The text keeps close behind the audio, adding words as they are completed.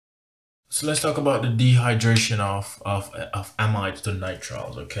So let's talk about the dehydration of amides to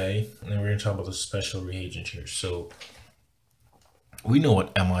nitriles, okay? And we're gonna talk about the special reagent here. So we know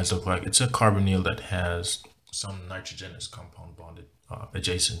what amides look like. It's a carbonyl that has some nitrogenous compound bonded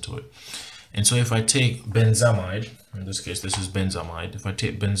adjacent to it. And so if I take benzamide, in this case, this is benzamide. If I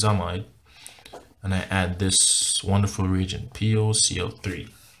take benzamide and I add this wonderful reagent, POCl3,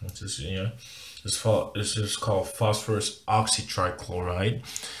 this is called phosphorus oxytrichloride.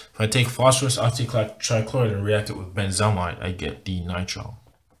 If I take phosphorus oxytrichloride and react it with benzamide, I get the nitrile.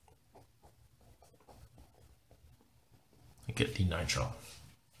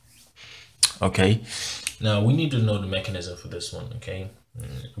 Okay, now we need to know the mechanism for this one. Okay,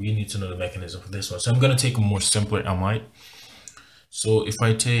 we need to know the mechanism for this one. So I'm going to take a more simpler amide. So if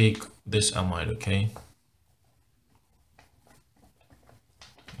I take this amide, okay,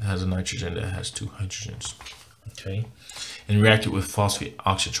 it has a nitrogen that has two hydrogens, okay, and react it with phosphate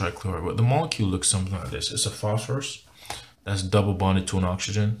oxytrichloride. But the molecule looks something like this. It's a phosphorus that's double bonded to an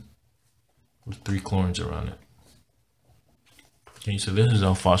oxygen with 3 chlorines around it. Okay, so this is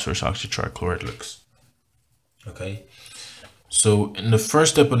how phosphorus oxytrichloride looks. Okay, so in the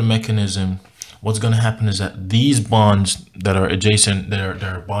first step of the mechanism, what's going to happen is that these bonds that are adjacent, that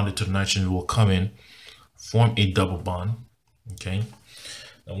are bonded to the nitrogen, will come in, form a double bond. Okay,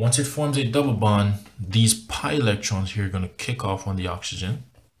 and once it forms a double bond, these pi electrons here are going to kick off on the oxygen.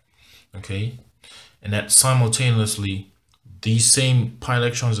 Okay, and that simultaneously, these same pi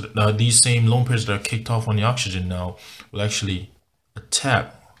electrons, these same lone pairs that are kicked off on the oxygen now will actually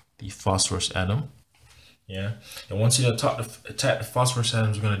attack the phosphorus atom. Yeah, and once you attack the phosphorus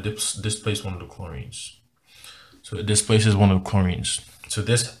atom, it's going to displace one of the chlorines. So it displaces one of the chlorines. So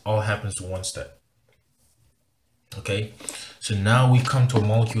this all happens in one step. Okay, so now we come to a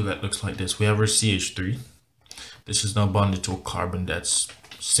molecule that looks like this. We have our CH3. This is now bonded to a carbon that's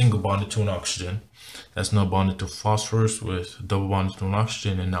single bonded to an oxygen. That's now bonded to phosphorus with double bonded to an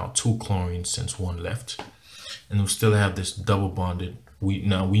oxygen, and now 2 chlorines since one left. And we still have this double bonded. We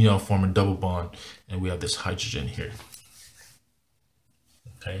now form a double bond, and we have this hydrogen here.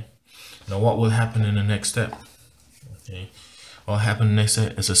 Okay. Now what will happen in the next step? Okay. What will happen in the next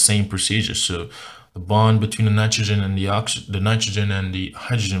step is the same procedure. So the bond between the nitrogen and the nitrogen and the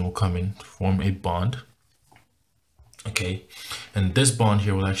hydrogen will come in, form a bond. Okay. And this bond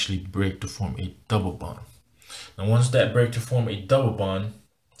here will actually break to form a double bond. Now once that breaks to form a double bond,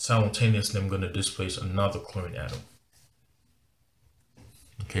 simultaneously I'm going to displace another chlorine atom.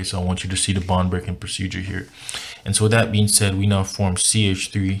 Okay, so I want you to see the bond breaking procedure here. And so with that being said, we now form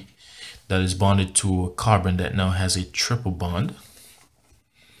CH3 that is bonded to a carbon that now has a triple bond.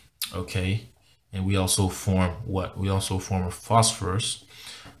 Okay, and we also form what? We also form a phosphorus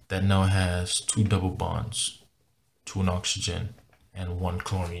that now has 2 double bonds to an oxygen and 1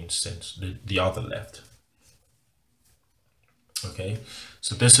 chlorine since the other left. Okay,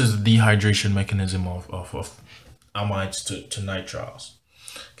 so this is the dehydration mechanism of amides to nitriles.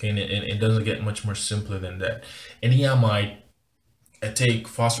 Okay, and it doesn't get much more simpler than that. Any amide, I take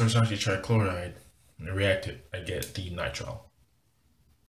phosphorus oxytrichloride and react it, I get the nitrile.